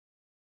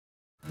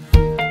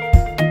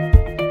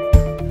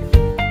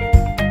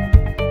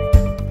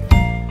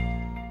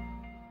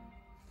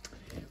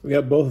We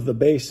got both of the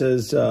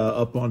bases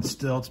up on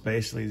stilts.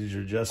 Basically, these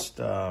are just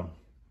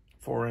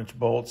 4-inch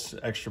bolts,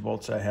 extra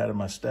bolts I had in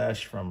my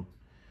stash from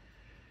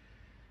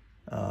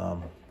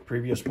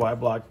previous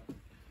Y-block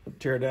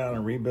tear down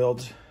and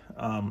rebuilds.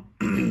 But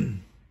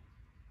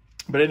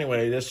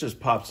anyway, this just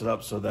pops it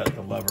up so that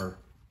the lever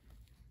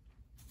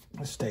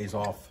stays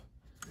off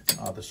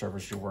the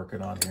surface you're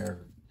working on here.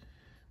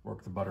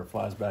 Work the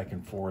butterflies back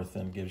and forth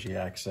and gives you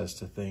access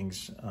to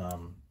things a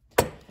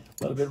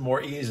little bit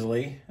more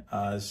easily.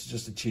 It's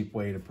just a cheap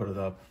way to put it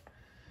up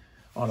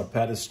on a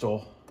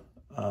pedestal.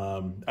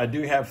 I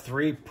do have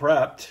 3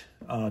 prepped.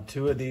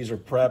 2 of these are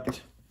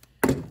prepped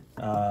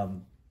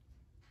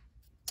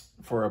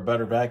for a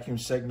better vacuum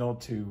signal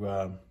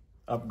to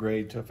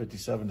upgrade to a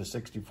 57 to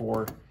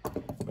 64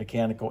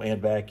 mechanical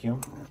and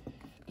vacuum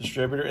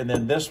distributor. And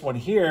then this one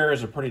here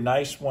is a pretty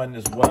nice one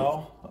as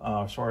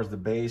well, as far as the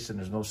base, and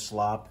there's no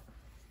slop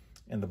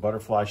in the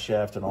butterfly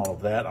shaft and all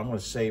of that. I'm going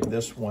to save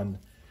this one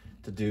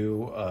to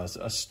do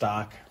a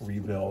stock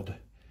rebuild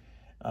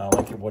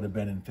like it would have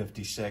been in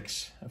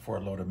 56 for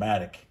a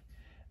Lodomatic.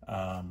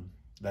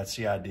 That's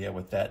the idea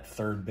with that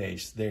 3rd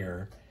base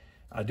there.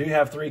 I do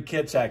have 3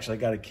 kits actually. I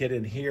got a kit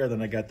in here, then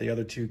I got the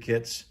other 2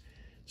 kits.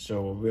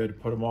 So we'll be able to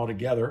put them all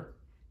together,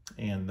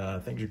 and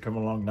things are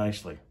coming along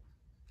nicely.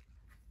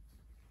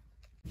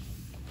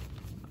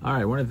 All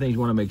right, one of the things you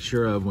want to make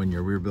sure of when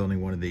you're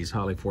rebuilding one of these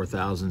Holley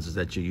 4000s is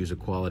that you use a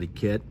quality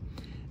kit.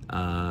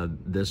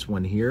 This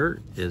one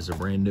here is a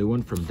brand new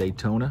one from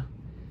Daytona.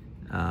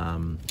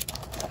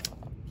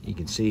 You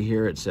can see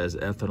here it says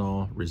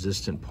ethanol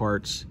resistant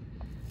parts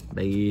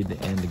made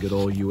in the good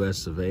old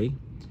US of A.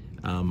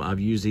 I've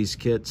used these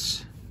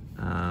kits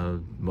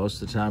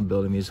most of the time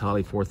building these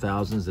Holley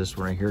 4000s. This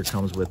one right here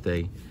comes with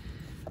a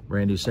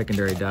brand new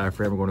secondary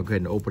diaphragm. We're going to go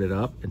ahead and open it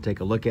up and take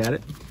a look at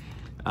it.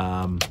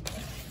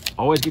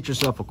 Always get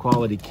yourself a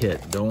quality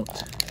kit. Don't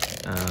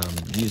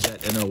use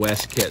that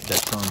NOS kit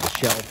that's on the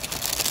shelf,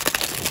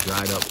 the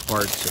dried up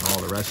parts and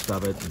all the rest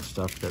of it and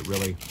stuff that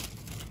really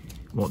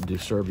won't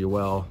serve you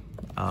well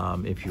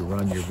if you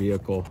run your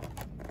vehicle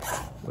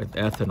with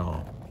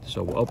ethanol.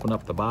 So we'll open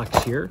up the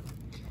box here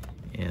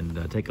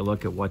and take a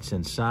look at what's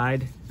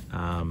inside.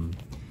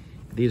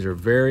 These are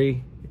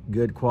very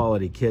good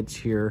quality kits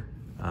here.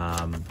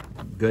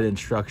 Good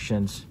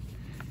instructions.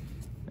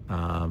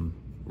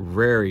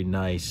 Very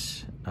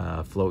nice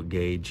float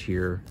gauge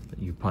here.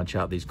 You punch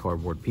out these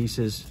cardboard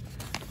pieces.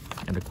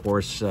 And of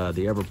course,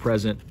 the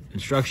ever-present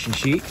instruction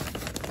sheet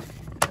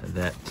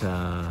that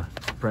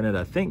printed,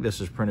 I think this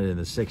was printed in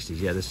the 60s.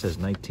 Yeah, this says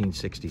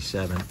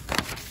 1967.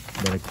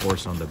 And then of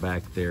course on the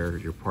back there,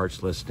 your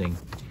parts listing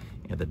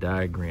and the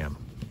diagram.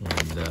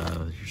 And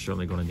you're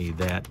certainly going to need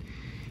that.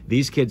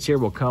 These kits here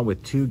will come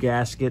with 2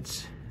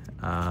 gaskets.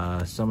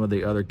 Some of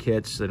the other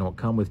kits, they don't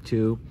come with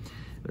 2.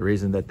 The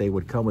reason that they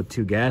would come with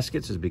 2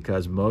 gaskets is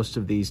because most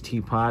of these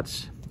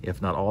teapots,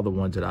 if not all the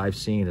ones that I've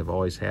seen, have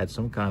always had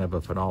some kind of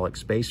a phenolic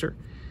spacer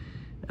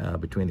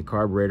between the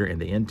carburetor and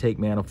the intake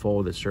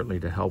manifold. That's certainly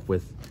to help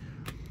with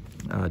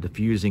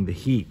diffusing the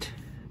heat.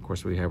 Of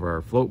course, we have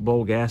our float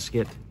bowl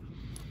gasket.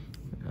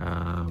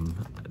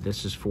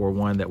 This is for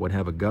one that would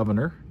have a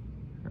governor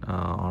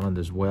on it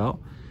as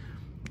well.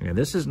 And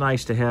this is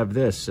nice to have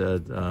this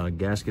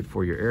gasket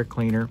for your air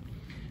cleaner.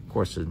 Of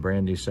course, it's a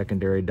brand new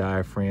secondary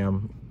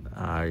diaphragm.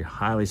 I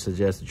highly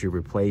suggest that you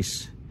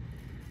replace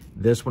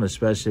this one,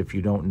 especially if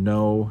you don't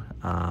know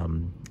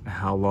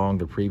how long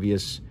the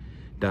previous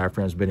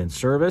diaphragm's been in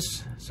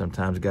service.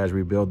 Sometimes guys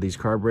rebuild these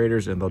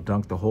carburetors and they'll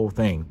dunk the whole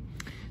thing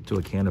to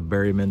a can of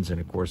Berryman's, and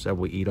of course that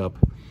will eat up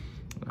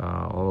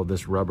all of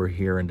this rubber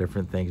here and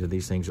different things. And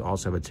these things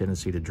also have a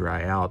tendency to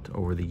dry out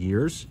over the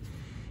years.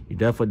 You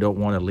definitely don't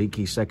want a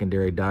leaky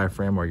secondary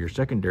diaphragm, or your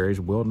secondaries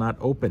will not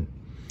open.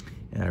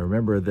 And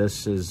remember,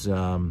 this is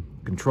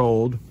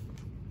controlled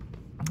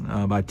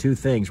by 2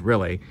 things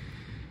really: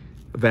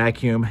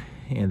 vacuum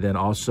and then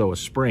also a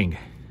spring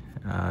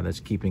that's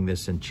keeping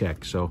this in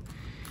check. So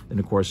then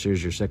of course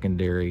here's your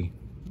secondary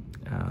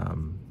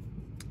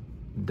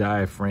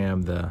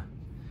diaphragm, the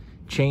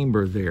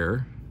chamber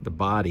there, the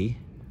body.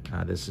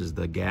 This is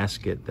the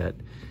gasket that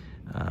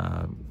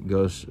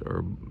goes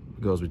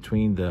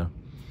between the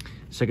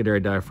secondary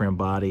diaphragm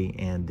body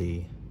and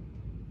the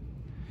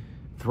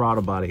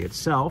throttle body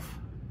itself.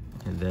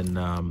 And then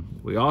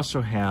we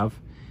also have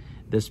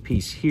this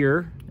piece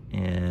here,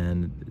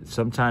 and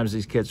sometimes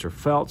these kits are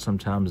felt,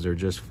 sometimes they're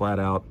just flat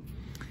out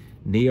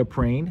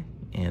neoprene,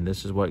 and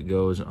this is what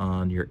goes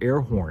on your air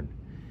horn.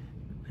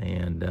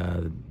 And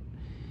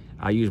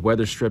I use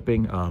weather strip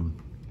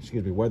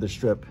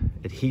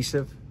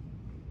adhesive,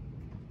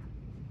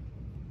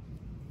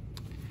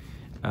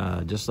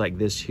 just like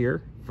this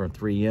here from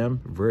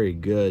 3M. Very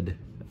good.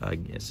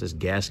 It says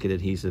gasket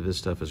adhesive. This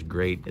stuff is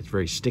great. It's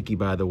very sticky,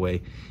 by the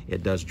way.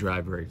 It does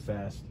dry very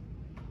fast.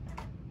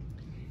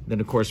 Then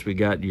of course we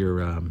got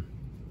your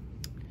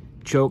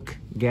choke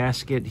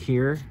gasket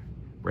here.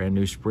 Brand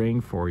new spring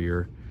for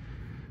your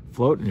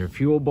float and your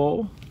fuel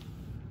bowl.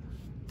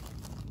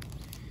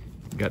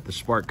 Got the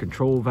spark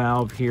control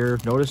valve here.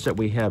 Notice that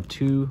we have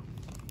 2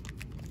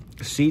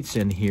 seats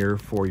in here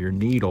for your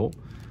needle.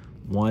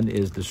 One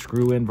is the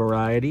screw-in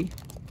variety.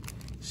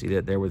 See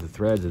that there with the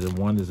threads, and then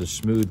one is a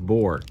smooth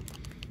bore.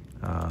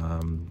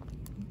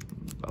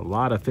 A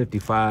lot of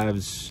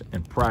 55s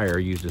and prior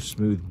used a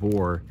smooth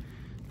bore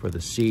for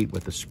the seat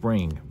with a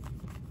spring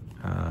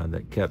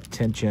that kept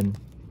tension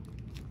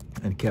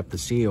and kept the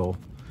seal.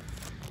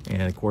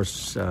 And of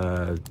course,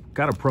 kind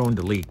of prone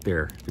to leak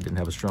there if it didn't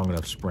have a strong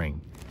enough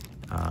spring.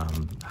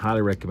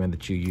 Highly recommend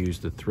that you use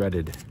the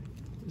threaded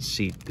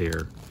seat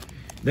there.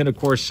 Then of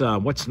course,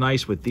 what's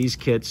nice with these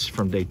kits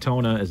from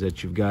Daytona is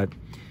that you've got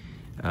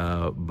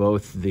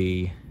both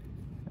the,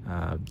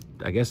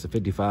 I guess the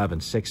 55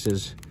 and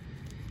 6s.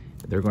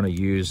 They're going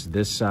to use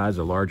this size,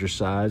 a larger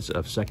size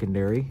of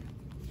secondary.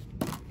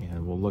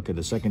 And we'll look at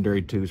the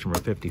secondary tubes from a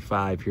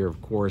 55 here,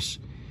 of course.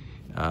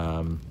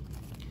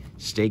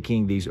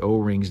 Staking these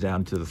O-rings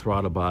down to the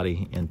throttle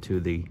body and to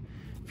the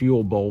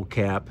fuel bowl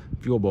cap.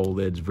 Fuel bowl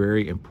lid's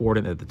very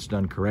important that it's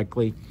done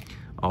correctly.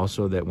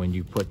 Also that when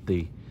you put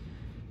the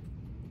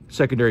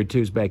secondary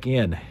tubes back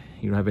in,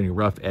 you don't have any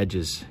rough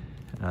edges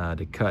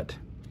to cut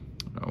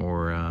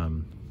or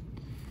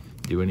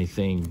do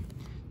anything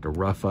to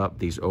rough up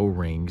these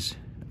O-rings.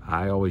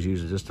 I always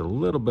use just a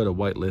little bit of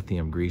white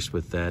lithium grease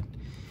with that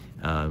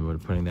when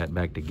putting that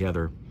back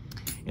together.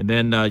 And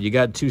then you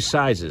got two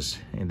sizes,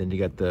 and then you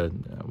got the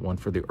one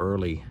for the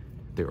early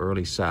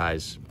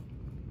size.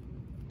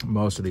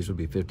 Most of these would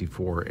be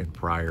 54 and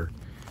prior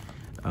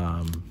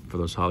for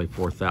those Holley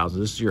 4000.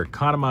 This is your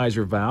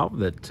economizer valve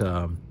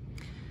that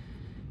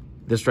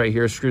this right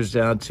here screws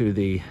down to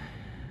the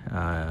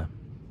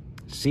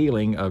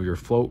ceiling of your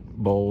float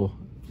bowl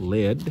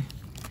lid.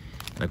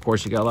 And of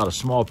course, you got a lot of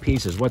small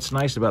pieces. What's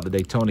nice about the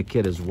Daytona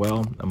kit as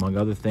well, among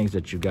other things,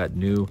 that you've got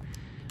new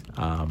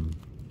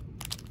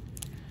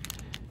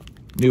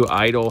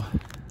idle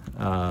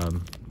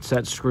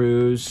set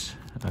screws.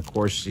 Of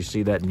course, you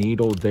see that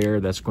needle there.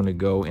 That's going to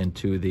go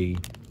into the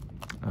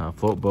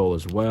float bowl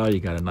as well. You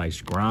got a nice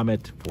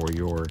grommet for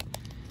your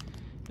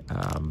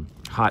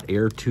hot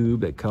air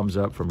tube that comes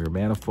up from your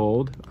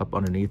manifold up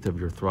underneath of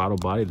your throttle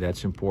body.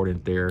 That's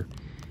important there.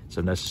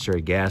 Some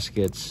necessary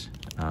gaskets,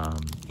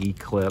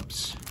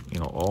 E-clips, you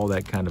know, all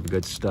that kind of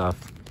good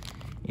stuff.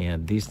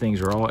 And these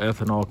things are all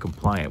ethanol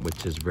compliant,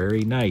 which is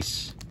very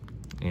nice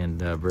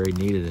and very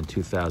needed in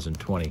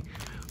 2020.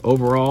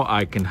 Overall,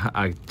 I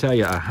tell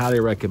you, I highly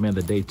recommend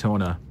the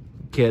Daytona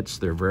kits.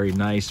 They're very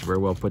nice, very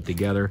well put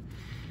together.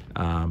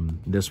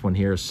 This one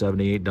here is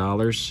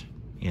 $78,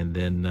 and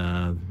then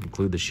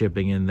include the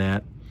shipping in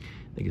that.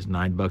 I think it's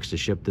 $9 to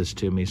ship this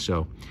to me,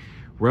 so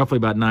roughly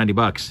about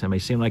 $90. It may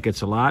seem like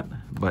it's a lot,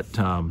 but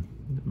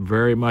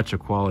very much a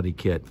quality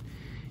kit,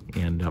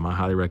 and I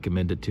highly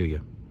recommend it to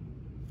you.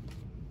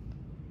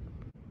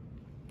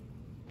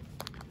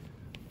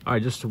 All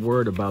right, just a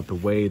word about the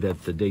way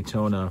that the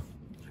Daytona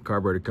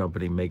Carburetor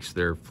Company makes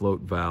their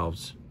float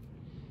valves,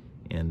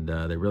 and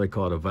they really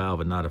call it a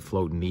valve and not a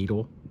float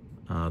needle.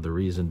 The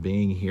reason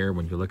being here,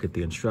 when you look at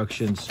the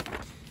instructions,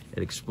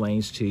 it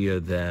explains to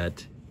you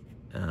that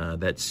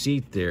that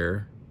seat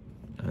there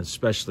is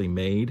specially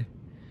made.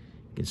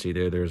 You can see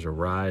there's a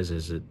rise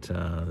as it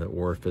the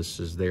orifice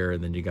is there,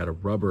 and then you got a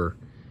rubber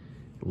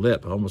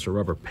lip, almost a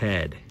rubber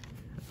pad.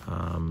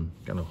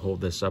 Gonna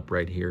hold this up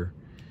right here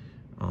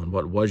on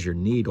what was your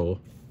needle.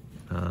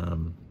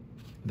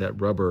 That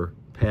rubber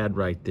pad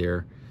right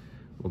there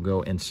will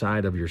go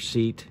inside of your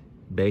seat,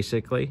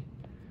 basically,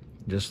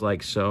 just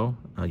like so.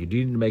 You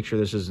do need to make sure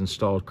this is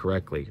installed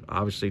correctly.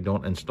 Obviously,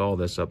 don't install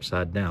this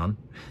upside down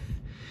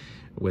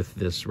with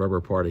this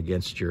rubber part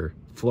against your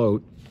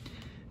float.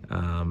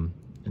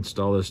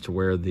 Install this to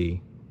where the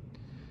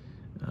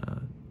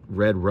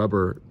red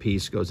rubber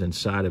piece goes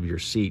inside of your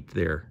seat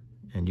there.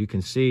 And you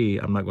can see,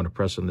 I'm not going to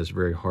press on this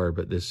very hard,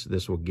 but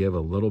this will give a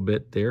little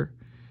bit there.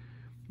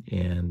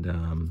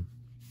 And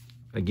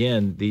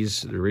again, the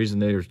reason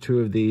there's two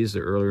of these, the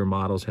earlier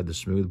models had the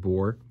smooth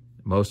bore,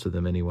 most of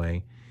them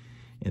anyway.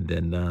 And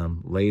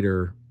then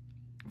later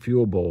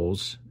fuel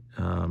bowls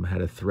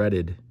had a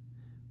threaded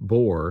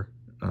bore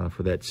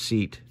for that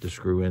seat to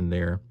screw in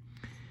there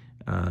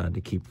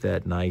to keep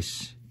that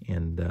nice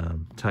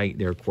and tight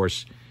there. Of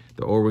course,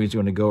 the O-ring's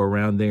going to go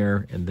around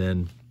there, and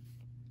then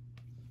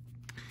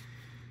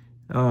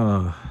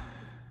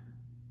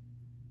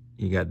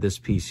you got this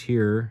piece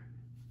here.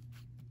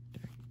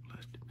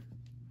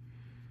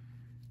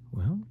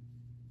 Well,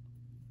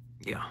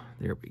 yeah,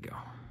 there we go.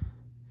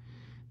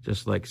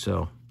 Just like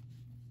so.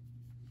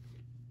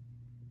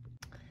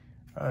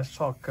 Let's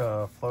talk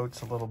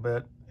floats a little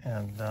bit,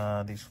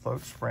 and these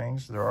float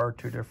springs. There are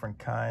two different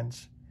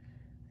kinds,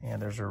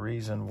 and there's a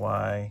reason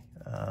why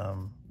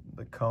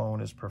the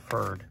cone is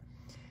preferred.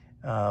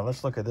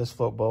 Let's look at this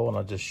float bowl, and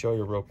I'll just show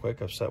you real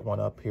quick. I've set one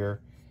up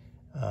here.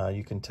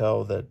 You can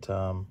tell that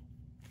the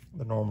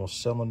normal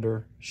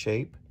cylinder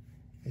shape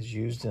is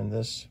used in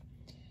this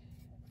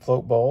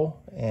float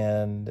bowl,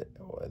 and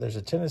there's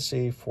a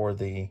tendency for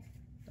the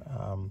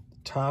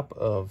top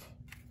of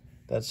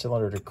that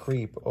cylinder to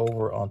creep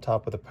over on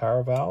top of the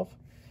power valve.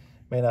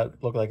 May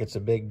not look like it's a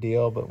big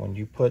deal, but when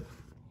you put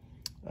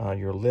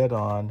your lid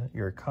on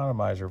your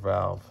economizer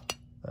valve.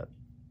 That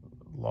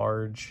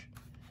large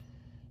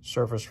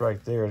surface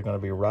right there is going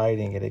to be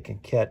riding, and it can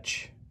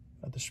catch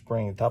the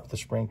spring. The top of the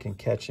spring can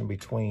catch in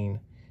between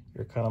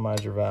your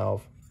economizer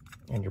valve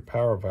and your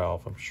power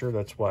valve. I'm sure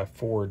that's why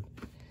Ford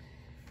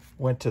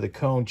went to the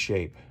cone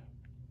shape.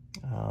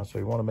 So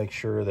you want to make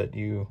sure that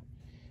you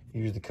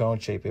use the cone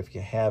shape if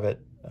you have it.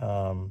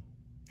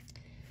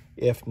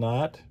 If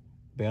not, to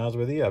be honest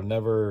with you, I've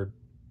never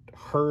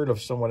heard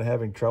of someone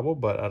having trouble,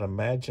 but I'd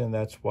imagine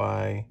that's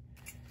why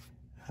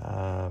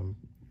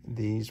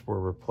these were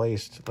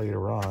replaced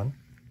later on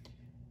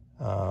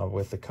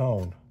with the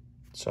cone.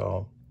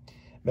 So it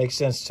makes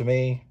sense to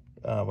me.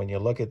 When you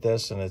look at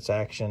this and its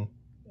action,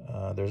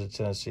 there's a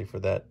tendency for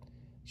that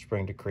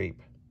spring to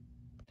creep.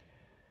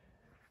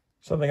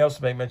 Something else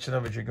to make mention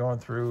of as you're going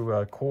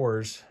through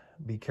cores,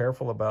 be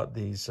careful about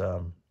these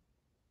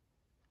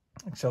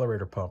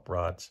accelerator pump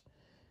rods.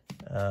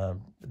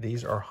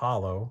 These are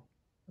hollow.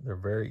 They're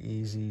very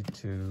easy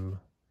to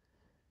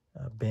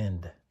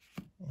bend.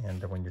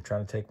 And when you're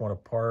trying to take one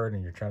apart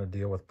and you're trying to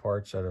deal with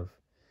parts that have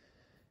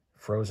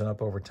frozen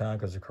up over time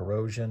because of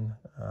corrosion,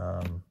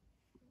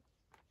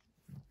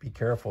 be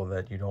careful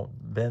that you don't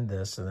bend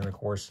this. And then, of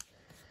course,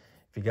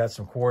 if you got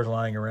some cores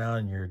lying around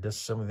and you're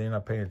disassembling, you're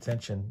not paying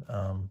attention,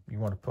 you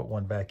want to put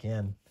one back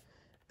in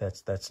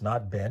that's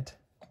not bent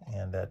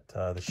and that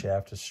the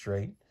shaft is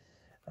straight.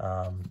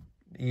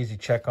 Easy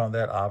check on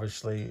that,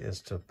 obviously,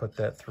 is to put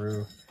that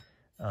through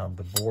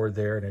the board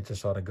there, and it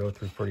just ought to go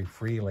through pretty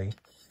freely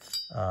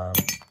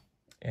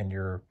in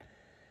your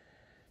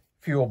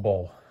fuel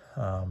bowl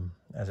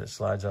as it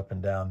slides up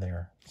and down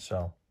there.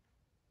 So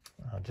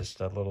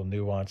just a little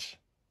nuance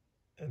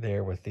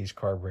there with these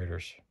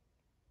carburetors.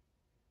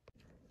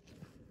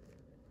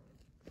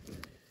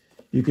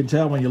 You can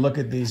tell when you look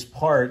at these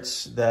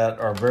parts that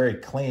are very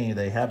clean,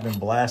 they have been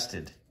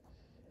blasted.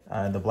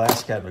 And the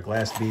blast cabinet,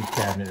 glass bead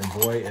cabinet,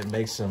 and boy, it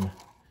makes them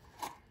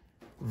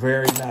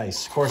very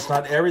nice. Of course,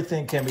 not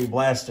everything can be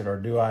blasted, or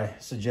do I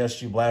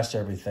suggest you blast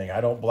everything?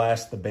 I don't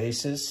blast the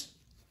bases.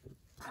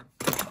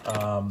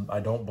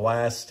 I don't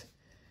blast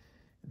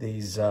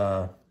these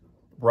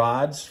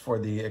rods for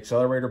the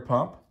accelerator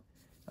pump.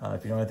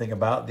 If you know anything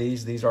about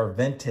these are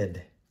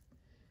vented.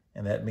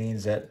 And that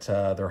means that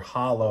they're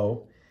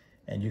hollow.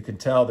 And you can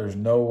tell there's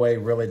no way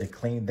really to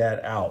clean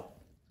that out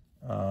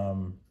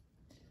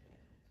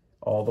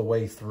all the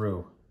way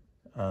through.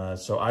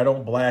 So I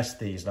don't blast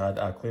these.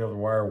 I clean up the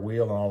wire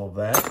wheel and all of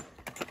that.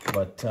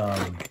 But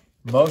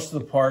most of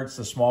the parts,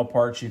 the small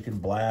parts, you can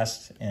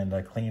blast and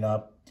clean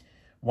up.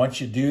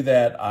 Once you do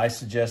that, I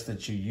suggest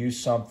that you use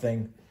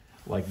something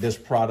like this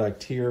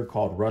product here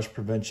called Rust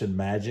Prevention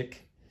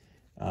Magic.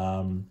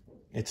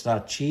 It's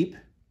not cheap.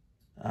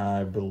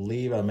 I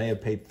believe I may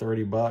have paid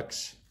 30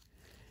 bucks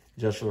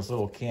just for this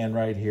little can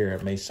right here.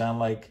 It may sound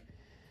like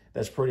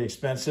that's pretty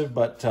expensive,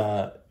 but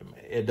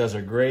it does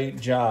a great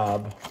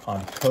job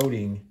on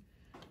coating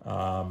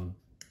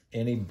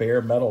any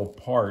bare metal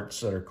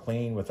parts that are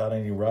clean without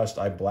any rust.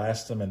 I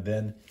blast them and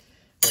then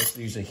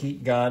basically use a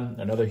heat gun,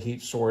 another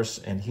heat source,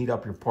 and heat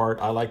up your part.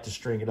 I like to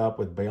string it up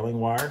with baling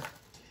wire.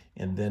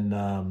 And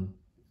then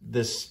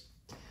this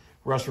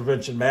Rust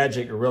Prevention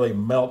Magic will really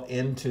melt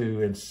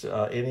into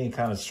any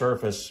kind of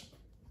surface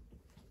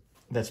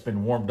that's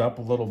been warmed up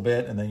a little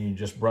bit, and then you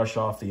just brush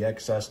off the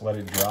excess, let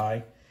it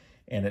dry,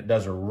 and it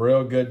does a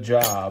real good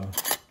job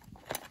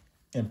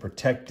in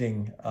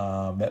protecting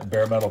that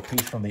bare metal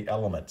piece from the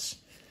elements.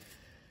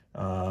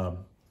 A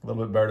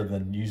little bit better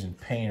than using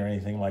paint or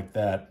anything like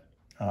that.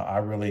 I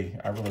really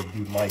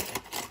do like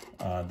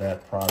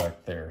that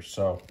product there.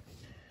 So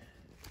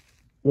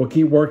we'll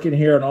keep working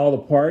here on all the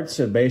parts,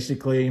 and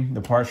basically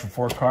the parts from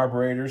 4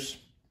 carburetors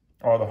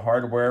or the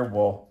hardware,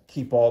 we'll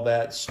keep all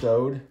that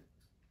stowed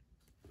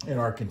in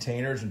our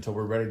containers until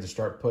we're ready to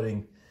start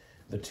putting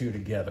the two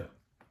together.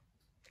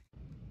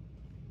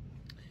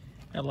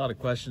 I had a lot of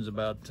questions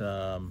about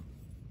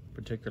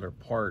particular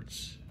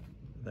parts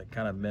that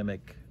kind of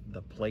mimic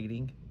the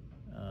plating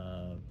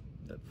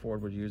that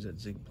Ford would use, that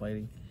zinc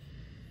plating,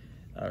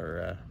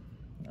 or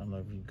I don't know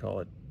if you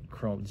call it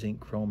zinc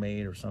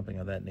chromate or something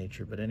of that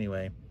nature. But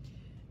anyway,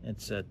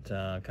 it's that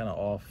kind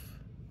of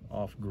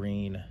off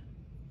green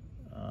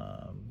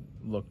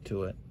look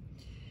to it.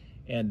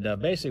 And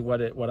basically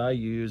what I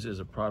use is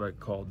a product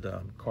called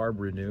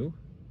Carburetor.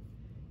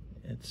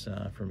 It's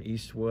from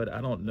Eastwood.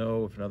 I don't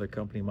know if another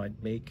company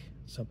might make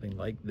something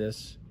like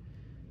this,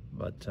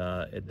 but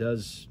it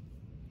does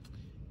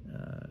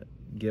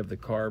give the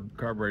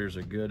carburetors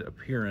a good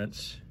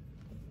appearance.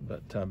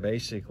 But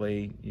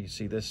basically, you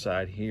see this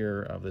side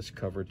here of this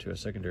cover to a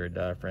secondary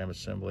diaphragm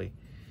assembly.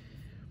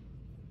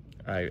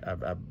 I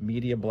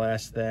media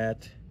blast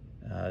that.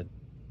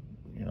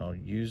 You know,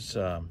 use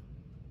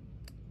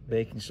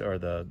baking or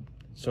the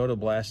soda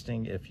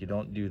blasting. If you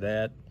don't do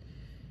that,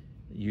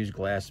 use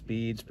glass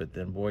beads. But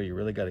then, boy, you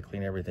really got to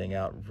clean everything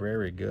out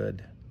very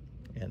good,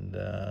 and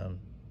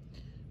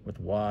with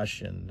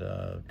wash and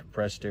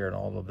compressed air and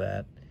all of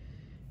that.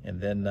 And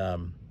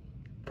then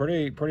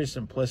pretty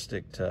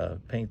simplistic to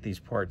paint these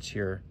parts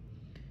here.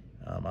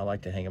 I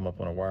like to hang them up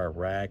on a wire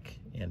rack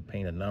and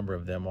paint a number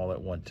of them all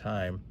at one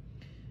time,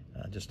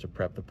 just to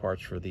prep the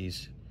parts for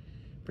these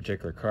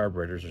particular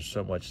carburetors. There's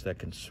so much that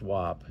can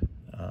swap.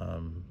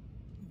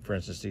 For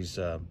instance, these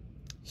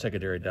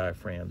secondary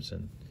diaphragms,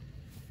 and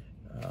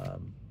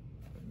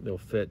they'll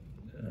fit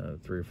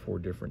 3 or 4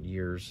 different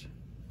years,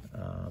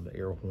 the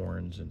air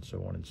horns and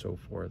so on and so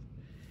forth.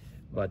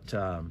 But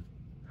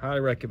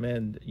highly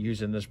recommend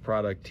using this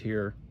product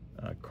here,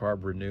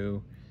 Carb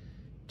Renew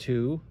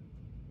 2.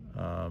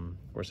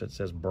 Of course, it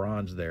says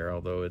bronze there,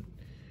 although it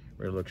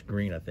really looks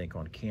green, I think,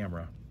 on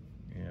camera,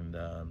 and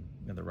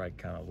in the right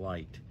kind of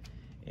light.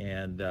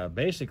 And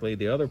basically,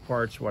 the other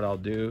parts, what I'll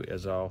do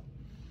is I'll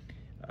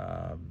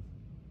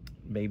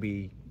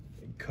maybe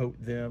coat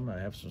them. I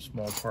have some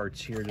small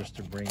parts here just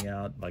to bring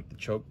out, like the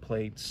choke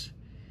plates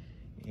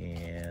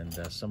and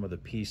some of the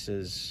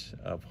pieces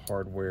of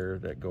hardware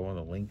that go on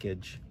the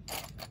linkage.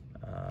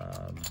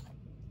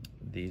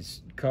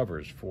 These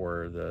covers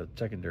for the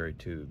secondary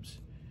tubes.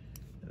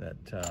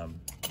 That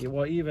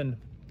well, even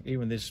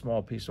this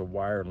small piece of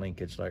wire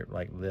linkage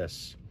like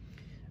this,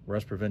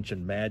 Rust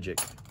Prevention Magic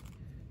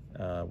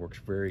works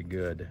very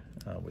good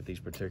with these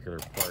particular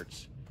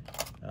parts.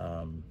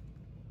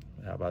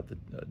 How about the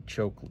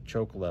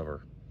choke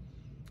lever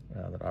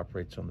that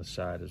operates on the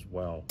side as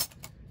well?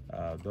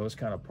 Those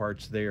kind of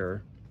parts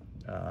there,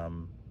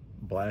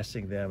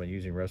 blasting them and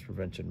using Rust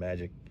Prevention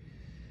Magic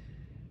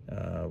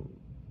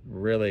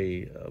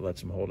really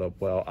lets them hold up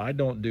well. I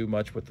don't do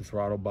much with the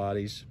throttle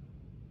bodies.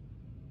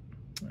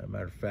 As a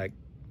matter of fact,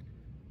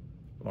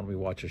 why don't we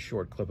watch a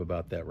short clip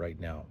about that right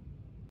now?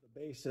 The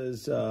base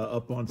is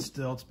up on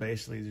stilts.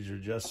 Basically, these are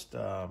just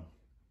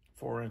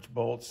 4-inch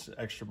bolts,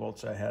 extra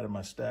bolts I had in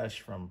my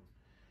stash from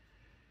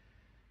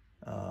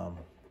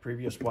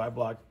previous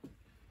Y-block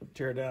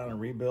tear down and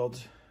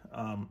rebuilds.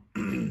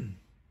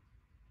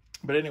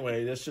 But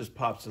anyway, this just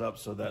pops it up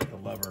so that the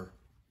lever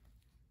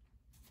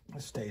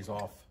stays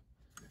off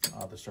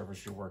the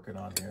surface you're working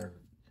on here.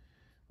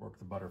 Work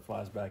the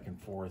butterflies back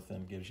and forth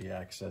and gives you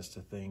access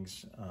to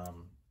things a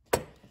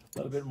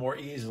little bit more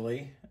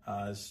easily.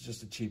 It's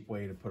just a cheap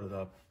way to put it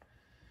up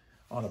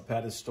on a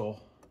pedestal.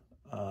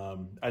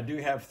 I do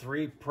have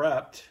 3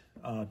 prepped.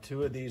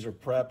 2 of these are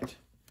prepped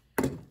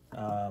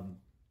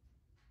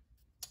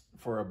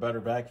for a better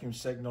vacuum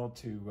signal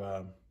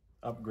to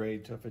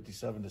upgrade to a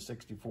 57 to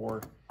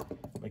 64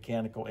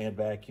 mechanical and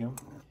vacuum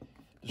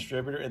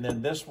distributor. And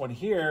then this one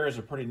here is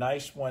a pretty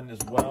nice one as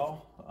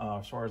well,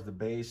 as far as the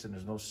base, and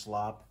there's no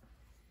slop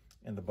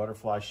in the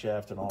butterfly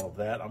shaft and all of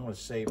that. I'm going to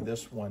save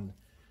this one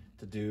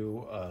to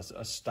do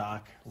a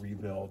stock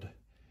rebuild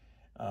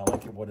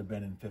like it would have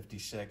been in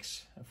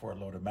 56 for a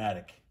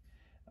Lodomatic.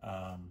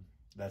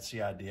 That's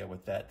the idea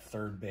with that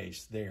 3rd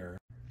base there.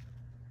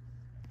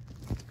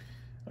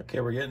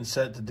 Okay, we're getting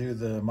set to do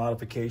the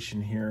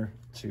modification here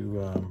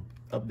to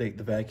update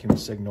the vacuum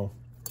signal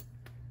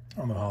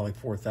on the Holley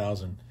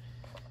 4000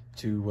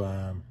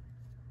 to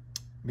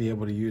be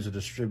able to use a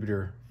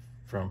distributor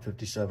from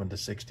 57 to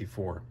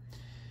 64.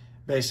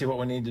 Basically what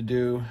we need to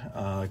do,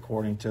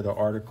 according to the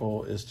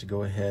article, is to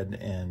go ahead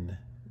and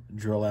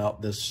drill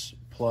out this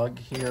plug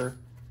here,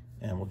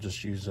 and we'll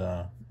just use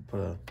put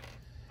a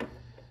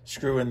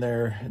screw in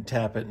there and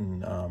tap it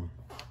and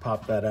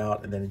pop that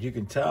out. And then as you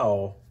can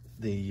tell,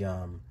 the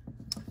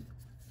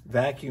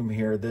vacuum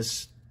here,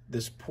 this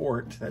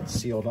port that's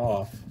sealed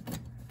off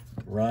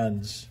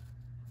runs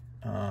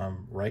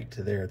right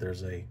to there.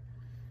 There's a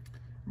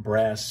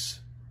brass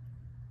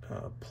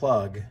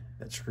plug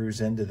that screws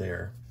into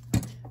there.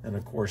 And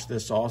of course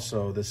this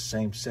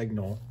same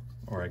signal,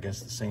 or I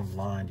guess the same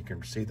line, you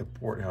can see the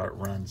port, how it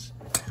runs.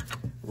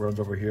 It runs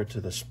over here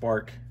to the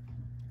spark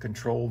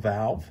control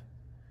valve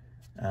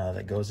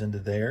that goes into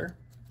there.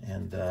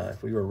 And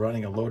if we were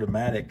running a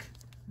Lodomatic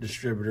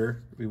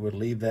distributor, we would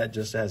leave that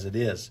just as it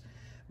is.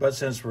 But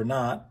since we're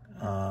not,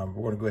 we're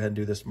going to go ahead and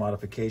do this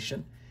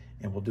modification,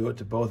 and we'll do it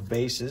to both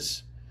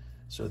bases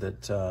so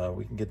that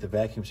we can get the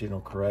vacuum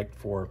signal correct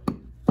for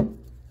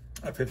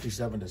a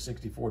 57 to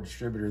 64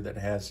 distributor that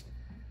has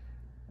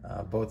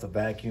both a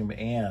vacuum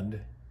and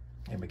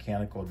a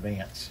mechanical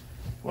advance.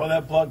 Well,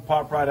 that plug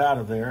popped right out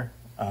of there.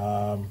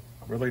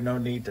 Really no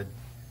need to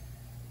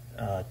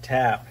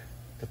tap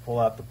to pull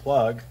out the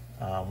plug.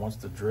 Once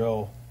the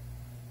drill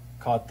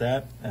caught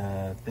that,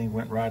 thing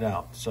went right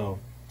out. So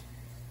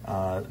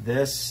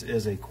this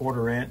is a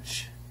 1/4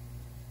 inch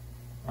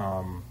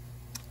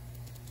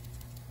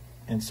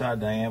inside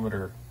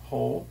diameter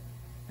hole,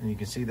 and you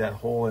can see that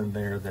hole in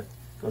there that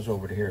goes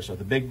over to here. So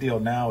the big deal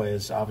now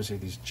is obviously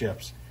these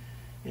chips.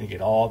 You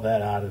get all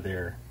that out of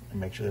there and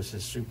make sure this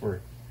is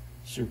super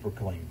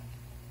clean.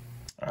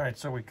 All right,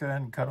 so we go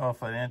ahead and cut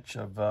off 1 inch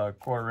of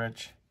 1/4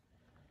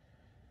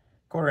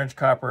 inch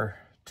copper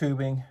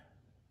tubing,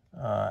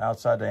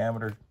 outside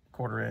diameter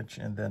 1/4 inch,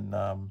 and then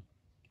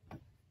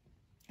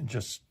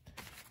just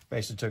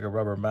basically took a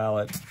rubber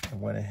mallet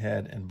and went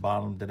ahead and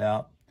bottomed it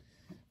out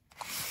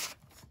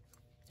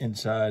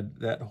inside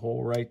that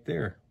hole right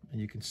there.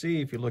 And you can see,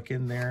 if you look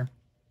in there,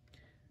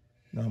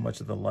 how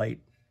much of the light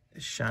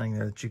is shining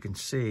there that you can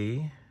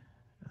see.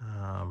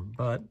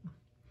 but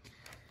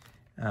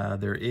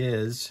there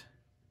is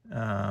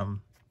a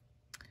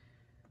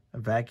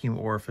vacuum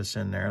orifice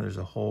in there. There's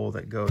a hole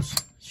that goes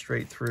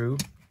straight through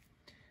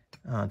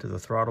to the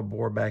throttle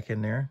bore back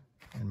in there.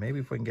 And maybe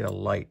if we can get a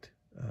light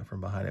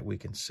from behind it, we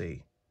can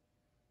see.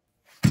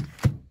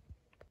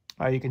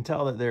 You can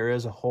tell that there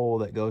is a hole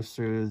that goes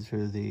through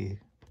to the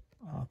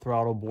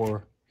throttle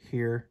bore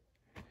here.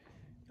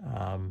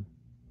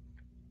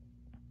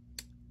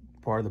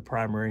 Part of the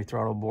primary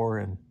throttle bore,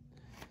 and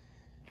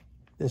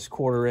this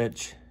 1/4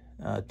 inch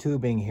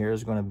tubing here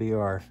is going to be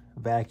our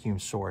vacuum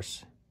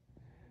source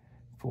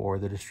for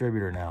the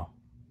distributor now.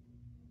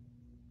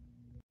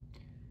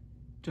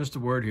 Just a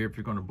word here, if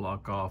you're going to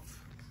block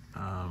off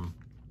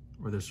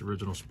where this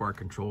original spark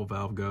control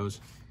valve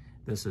goes,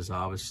 this is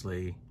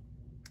obviously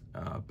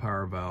a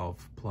power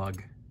valve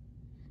plug,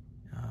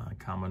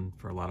 common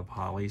for a lot of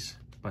Holleys.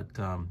 But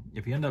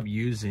if you end up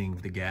using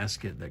the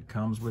gasket that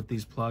comes with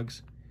these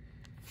plugs,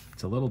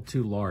 it's a little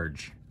too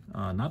large.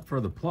 Not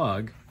for the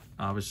plug,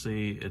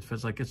 obviously it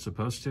fits like it's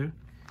supposed to,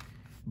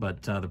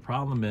 but the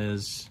problem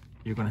is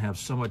you're going to have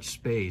so much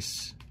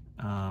space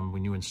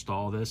when you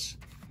install this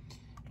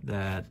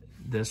that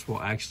this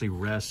will actually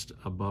rest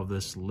above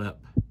this lip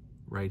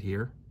right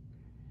here.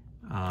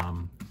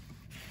 I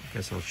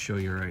guess I'll show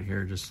you right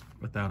here just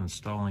without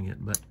installing it,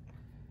 but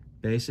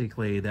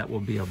basically that will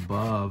be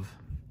above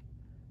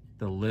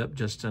the lip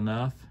just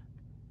enough,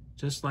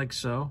 just like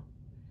so,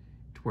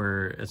 to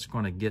where it's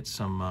going to get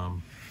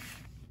some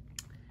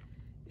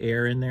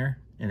air in there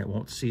and it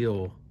won't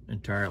seal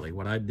entirely.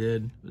 What I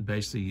did was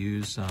basically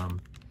use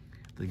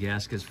the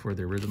gaskets for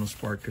the original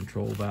spark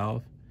control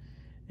valve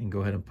and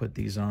go ahead and put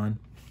these on.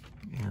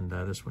 And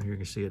this one here, you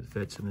can see it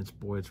fits, and it's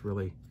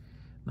really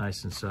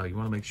nice and snug. You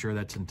want to make sure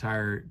that's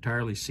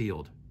entirely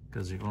sealed,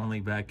 because the only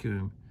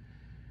vacuum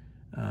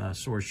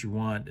source you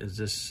want is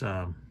this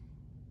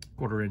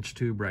 1/4 inch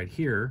tube right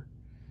here.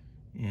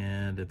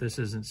 And if this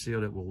isn't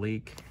sealed, it will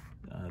leak.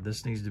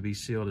 This needs to be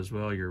sealed as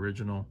well, your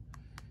original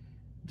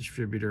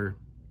distributor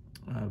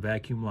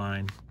vacuum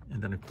line,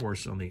 and then of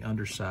course on the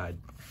underside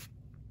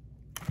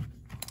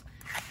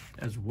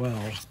as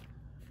well,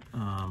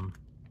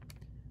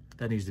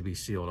 that needs to be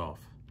sealed off.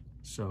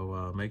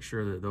 So make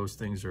sure that those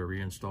things are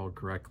reinstalled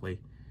correctly,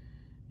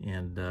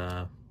 and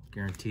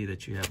guarantee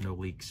that you have no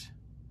leaks.